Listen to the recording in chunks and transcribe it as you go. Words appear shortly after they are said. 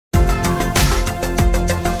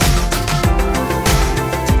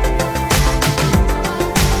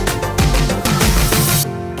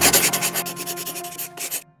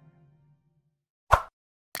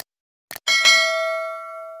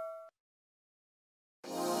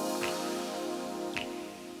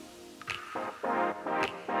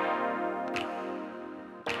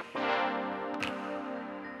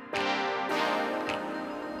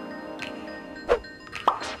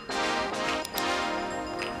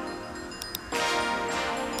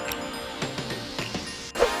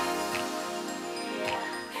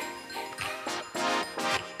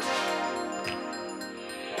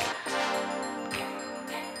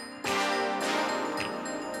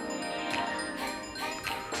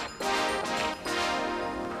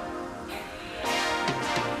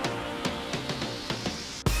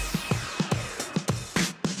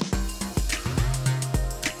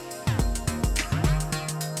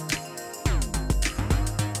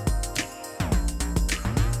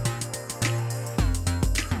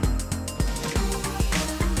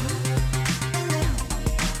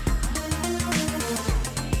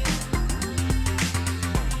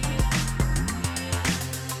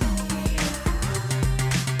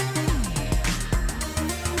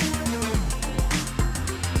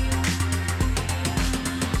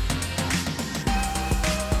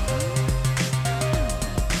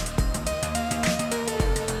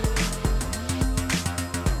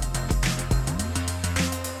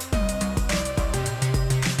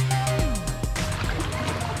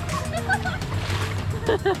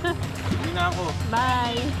na ako.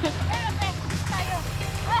 Bye!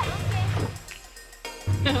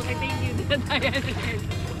 Okay, thank you. Dito tayo.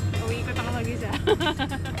 Uwi ko taka mag-isa. Okay.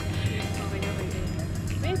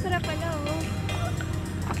 May sarap pala, oh.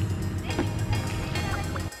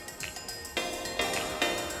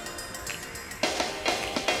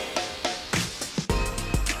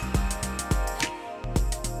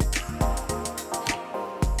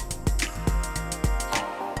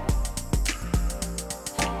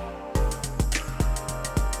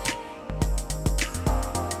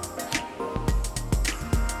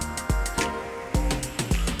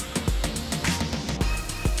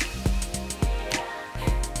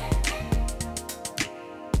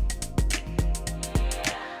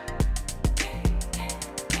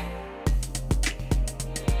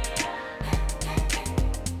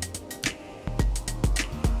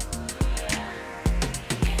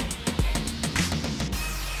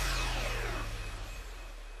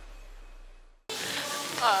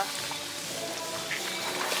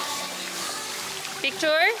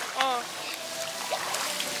 Picture? Oh.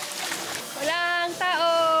 Walang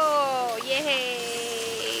tao!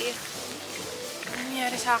 Yehey! Ano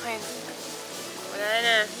nangyari sa akin? Wala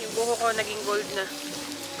na. Yung buho ko naging gold na.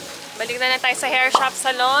 Balik na tayo sa hair shop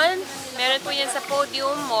salon. Meron po yan sa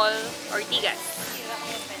Podium Mall, Ortigas.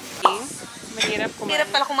 Mahirap kumain.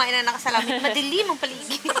 Mahirap pala kumain na nakasalamin. Madilim ang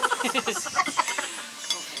paligid.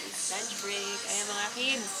 Lunch break. Ayan mga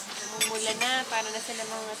kids. Namumula na. Para na sila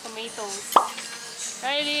mga tomatoes.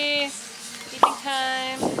 Ready? Eating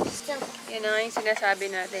time. Yan na yung sinasabi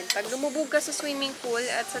natin. Pag lumubog ka sa swimming pool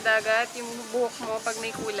at sa dagat, yung buhok mo pag may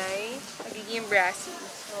kulay, magiging brassy.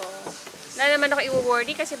 So, wala naman ako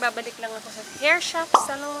i-worry kasi babalik lang ako sa hair shop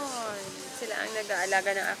salon. Sila ang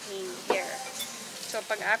nag-aalaga ng aking hair. So,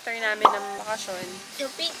 pag after namin ng bakasyon,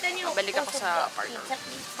 babalik ako sa apartment.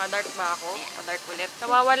 Pa-dark ba ako? Pa-dark ulit.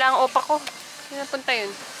 Nawawala ang opa ko. Saan napunta yun?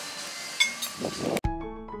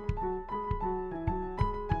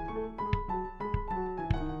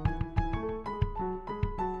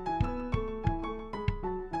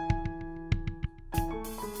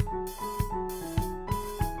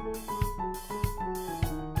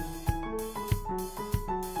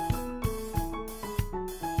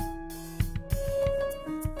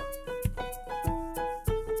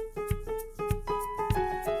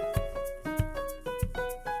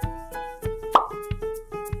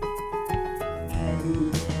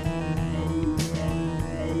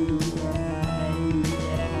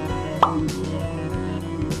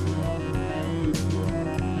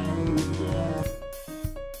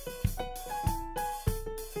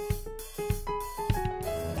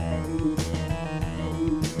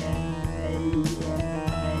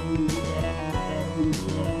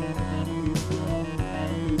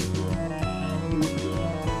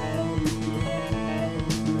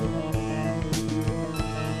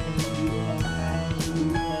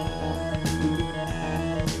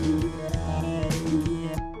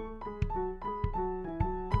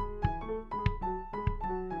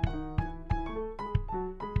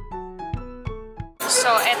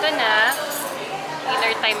 So, eto na.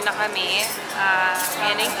 Dinner time na kami.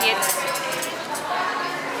 Ayan yung kids.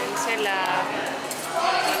 Ayan sila.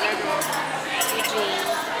 Laro. Eugene.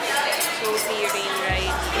 Sophie,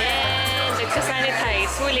 Rainride. And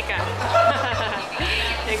nagsasanitize. Huli ka.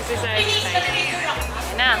 Nagsasanitize.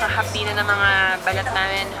 Ayan na. Kakapdi na ng mga balat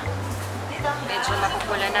namin. Medyo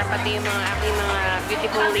mapupula na. Pati yung mga aking mga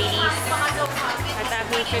beautiful ladies. At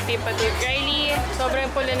aking cutie pati. Riley, sobrang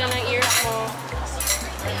pula na ng ears mo.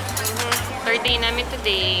 Third day namin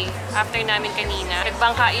today, after namin kanina,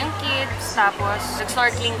 nagbangka yung kids, tapos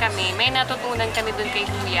nag-snorkeling kami. May natutunan kami dun kay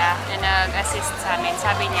Kuya na nag-assist sa amin.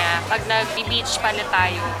 Sabi niya, pag nag-beach pala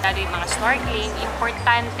tayo, lalo yung mga snorkeling,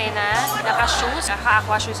 importante na naka-shoes,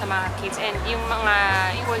 naka-aqua shoes sa mga kids, and yung mga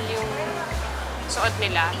yung suot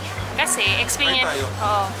nila. Kasi, explain niya,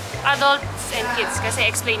 adults and kids, kasi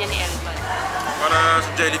explain niya ni Elton. Para sa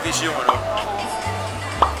jellyfish yung ano?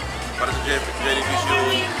 Para sa jellyfish yung...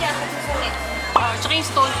 Tsaka yung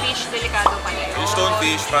stonefish, delikado pa yun. Yung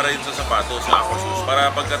stonefish, para yun sa sapatos, sa aqua shoes.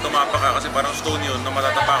 Para pagka tumapa ka, kasi parang stone yun, na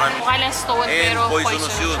matatapakan. Mukha lang stone, pero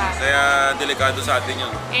poisonous yun. siya. Kaya delikado sa atin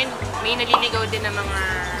yun. And may naliligaw din ng mga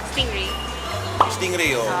stingray.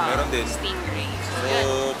 Stingray, meron din. Stingray.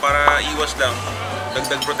 So, para iwas lang,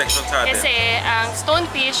 dagdag protection sa atin. Kasi ang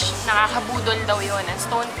stonefish, nakakabudol daw yun. Ang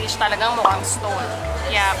stonefish talagang mukhang stone.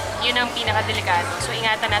 Kaya yun ang pinakadelikado. So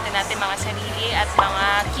ingatan natin mga sarili at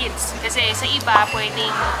mga kids. Kasi sa iba,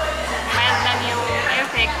 pwedeng mild lang yung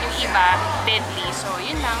effect, yung iba, deadly. So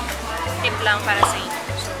yun lang, tip lang para sa inyo.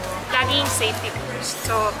 So laging safety first.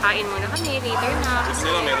 So kain muna kami, later na.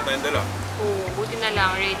 Kasi nila, meron tayong dala. Oo, buti na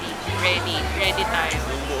lang. Ready tayo.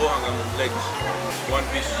 Yung buo hanggang legs. One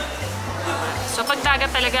piece. So pag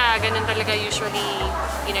dagat talaga, ganun talaga usually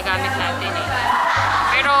ginagamit natin eh.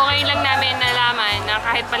 Pero ngayon lang namin nalaman na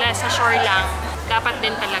kahit pala sa shore lang, dapat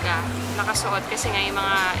din talaga nakasuot kasi nga yung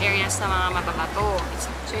mga areas na mga mababato.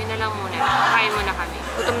 So yun na lang muna. Kakain muna kami.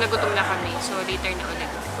 Gutom na kami. So later na ulit.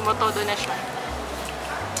 Tumotodo na siya.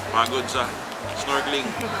 Pagod sa snorkeling.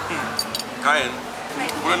 Kain.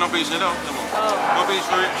 Pula ng face nila. Ano mo? Oh. Mo face,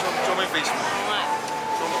 show my face mo. Oo nga.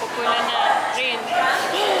 Pupula na rin.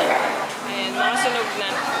 Ayan, makasunog na.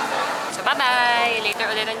 So bye-bye! Later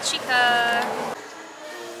ulit ang chika!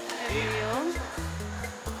 Ayun.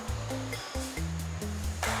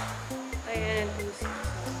 Ayan ang pusik.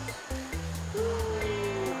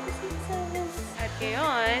 At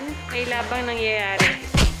ngayon, may labang nangyayari.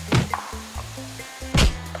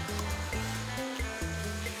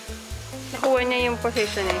 Nakuha niya yung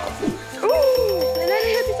position eh. Ooh! Nanalo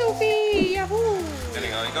natin Sophie! Yahoo! Galing,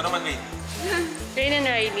 ikaw naman, mate. Kaya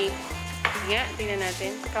na Riley. Sige nga, tingnan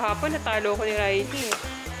natin. Kahapon natalo ko ni Riley.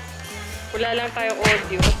 Wala lang tayong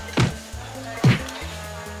audio.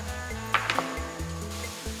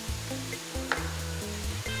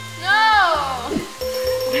 No!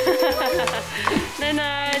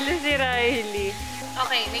 Nanalo si Riley.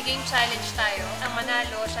 Okay, may game challenge tayo. Ang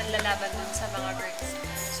manalo, siyang lalaban dun sa mga birds.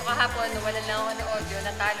 So kahapon, wala lang ako ng audio,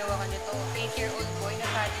 natalo ako nito. 8-year-old boy,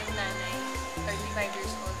 natalo yung nanay. 35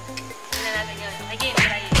 years old. Tingnan natin yun. Okay, game,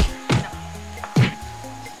 try it.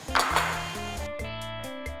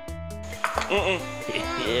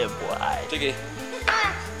 Yeah, boy. Sige.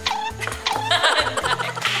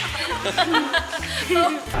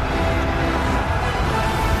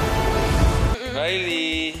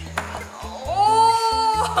 Riley.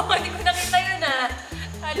 Oh! Hindi ko nakita yun ah.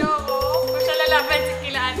 Talo ko. Kung siya lalaban,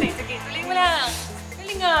 sige ate. Sige, tuloy mo lang.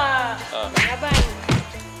 Tuloy nga. Laban.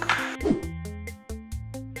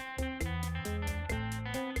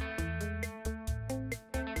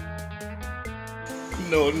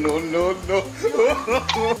 No.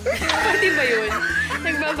 Pwede ba yun?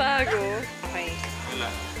 Nagbabago. Okay.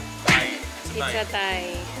 Wala. Tie. It's a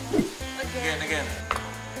tie. Again.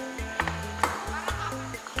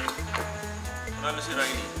 Manalo si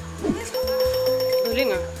Riley. Huli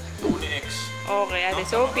nga. Ako ni X. Okay, Ate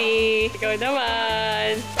Sophie. Ikaw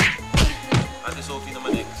naman. Ate Sophie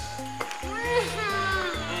naman X.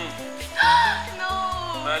 No!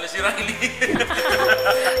 Manalo si Riley.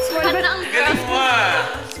 Galing mo ah.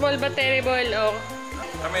 Small but terrible. Oh.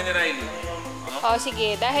 Kami ni Riley. Oh,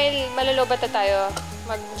 sige. Dahil malulubat na tayo,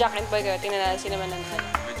 mag-jack and boy kayo. Tingnan natin sino mananahan.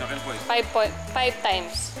 May jack and point. 5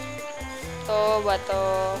 times. To,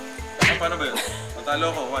 bato. Paano ba yun?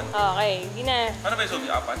 Matalo ko, 1. Okay, hindi na. Paano ba yung Sophie?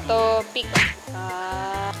 4? Bato, pick.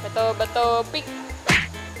 Bato, pick.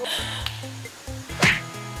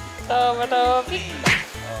 Bato, pick.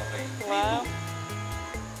 Okay. Wow.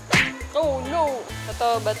 Oh, no.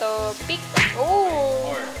 Bato, pick.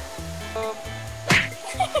 Oh. 4.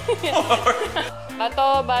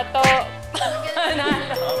 Bato. Nalo.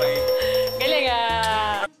 Okay. Galing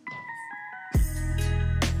ah.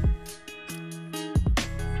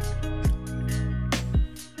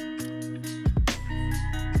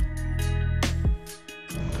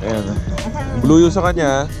 Ayan. Blue yung sa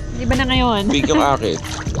kanya. Di ba na ngayon? Pink yung akin.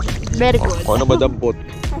 Very good. Ano madampot?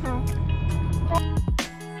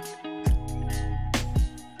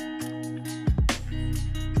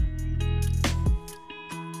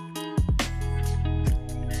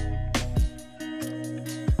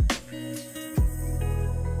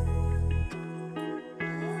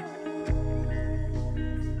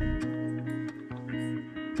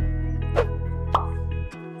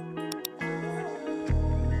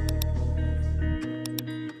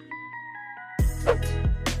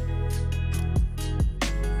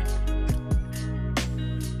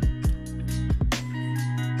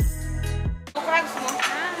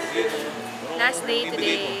 Last day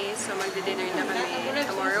today, so magdi-dinner na kami.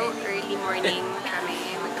 Tomorrow, early morning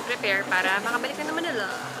kami mag-prepare para makabalik na naman nila.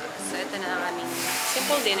 So ito na ang aming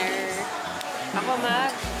simple dinner. Ako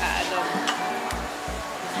mag-adobo.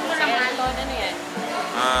 Ano yan?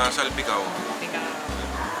 Salpikaw. Ikaw.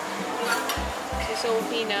 Si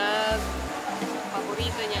Sophie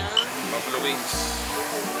paborito niya. Buffalo wings.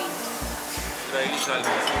 Wings. Riley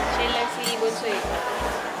salpikaw. Siya lang si Bunso eh.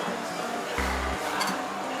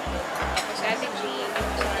 Ate Jean.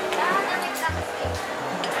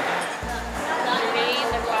 Ray,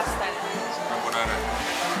 nag-pasta na. Carbonara.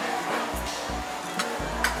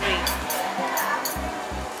 Ray.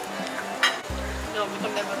 No,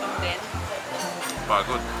 gutom na gutom din.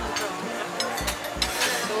 Pagod.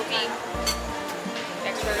 Sophie.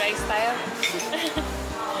 Extra rice tayo.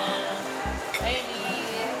 Ay,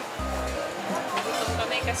 gutom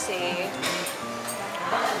kami kasi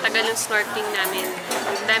tagal ng snorkeling namin.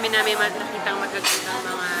 Ang dami namin nakitang magagandang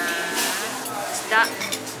mga isda.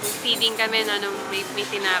 Feeding kami na nung may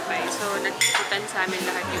tinapay. So, nagkikutan sa amin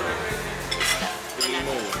lahat yung mga isda.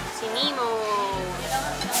 Si Nemo.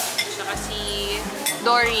 Saka si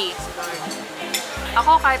Dory.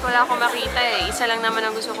 Ako, kahit wala akong makita eh. Isa lang naman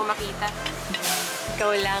ang gusto ko makita.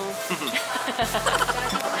 Ikaw lang.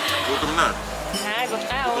 Gutom na.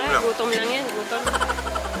 Gutom lang yan. Gutom.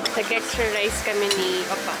 Nag-extra rice kami ni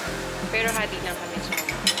Papa. Pero hati lang kami siya.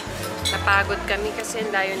 Napagod kami kasi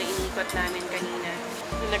ang layo na inikot namin kanina.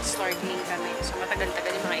 Nung nag-snorkeling kami. So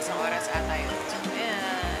matagal-tagal yung mga isang oras ata yun. So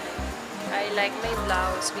ayan. I like my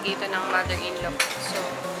blouse. Bigay ito ng mother-in-law. So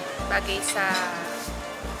bagay sa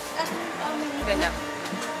ganap.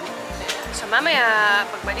 So mamaya,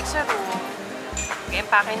 pagbalik sa room,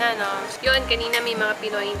 empake na, no? Yun, kanina may mga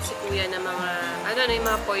pinoint si Kuya na mga, yung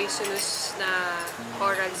mga poisonous na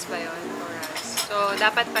corals ba yun? Corals. So,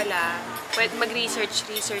 dapat pala, mag-research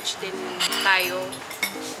din tayo.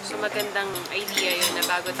 So, magandang idea yun na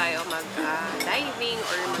bago tayo mag-diving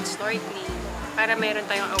or mag-snorkeling, para meron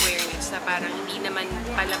tayong awareness na parang hindi naman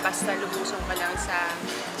pala basta lumusong ka lang sa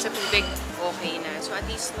tubig, okay na. So at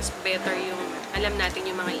least mas better yung alam natin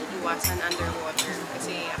yung mga iiwasan underwater.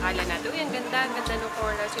 Kasi akala natin, uy, ang ganda ng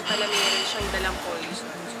corals. Yung pala meron siyang dalang poison.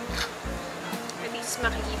 So, at least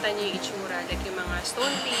makikita niyo yung itsura, like yung mga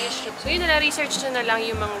stonefish. So yun, na-research na lang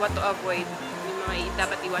yung mga what to avoid, yung mga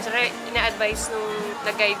dapat iwasan. Kaya ina-advise nung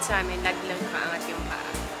nag-guide sa amin, lagi lang kaangat yung paa.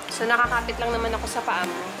 So nakakapit lang naman ako sa paa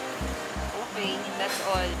mo. Okay, that's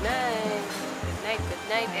all. Good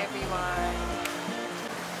night, everyone.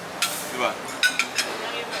 Diba?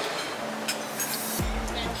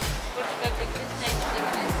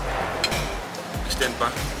 Extend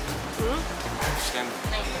pa? Extend.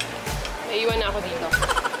 Naiiwan na ako dito.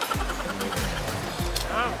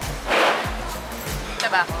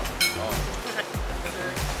 Taba ako? Oo.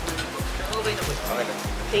 Okay na po. Okay na.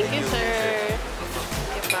 Thank you, sir.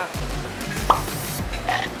 Thank you, pa.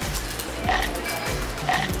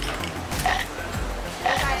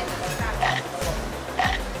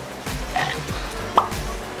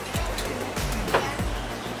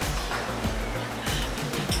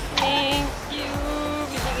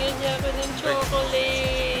 Chocolate!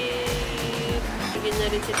 Bigyan na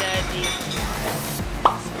rin si Daddy.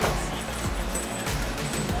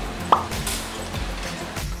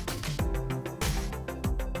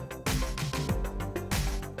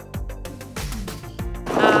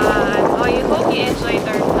 I hope you enjoyed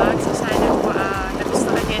our vlog. So sana po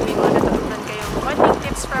nagustuhan yan. May mga natutunan kayong konting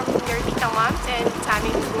tips from your tita moms and sa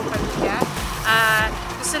aming buong pamilya.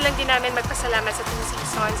 Gusto lang din namin magpasalamat sa 2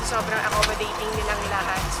 seasons. Sobrang accommodating nilang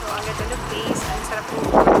lahat. So, ang ganda ng place. Ang sarap po.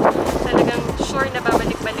 Talagang sure na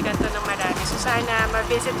babalik-balikan to ng marami. So, sana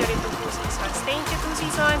ma-visit nyo rin itong 2 seasons. Thank you 2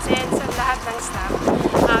 seasons and sa lahat ng staff.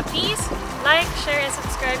 Please like, share, and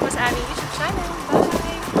subscribe po sa aming YouTube channel.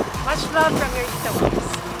 Bye! Much love from your tita moms.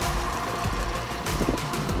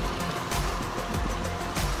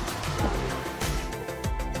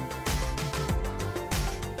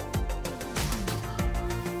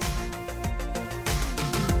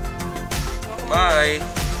 Bye!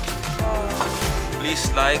 Please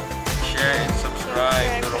like, share, and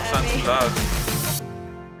subscribe to Roxanne's vlog.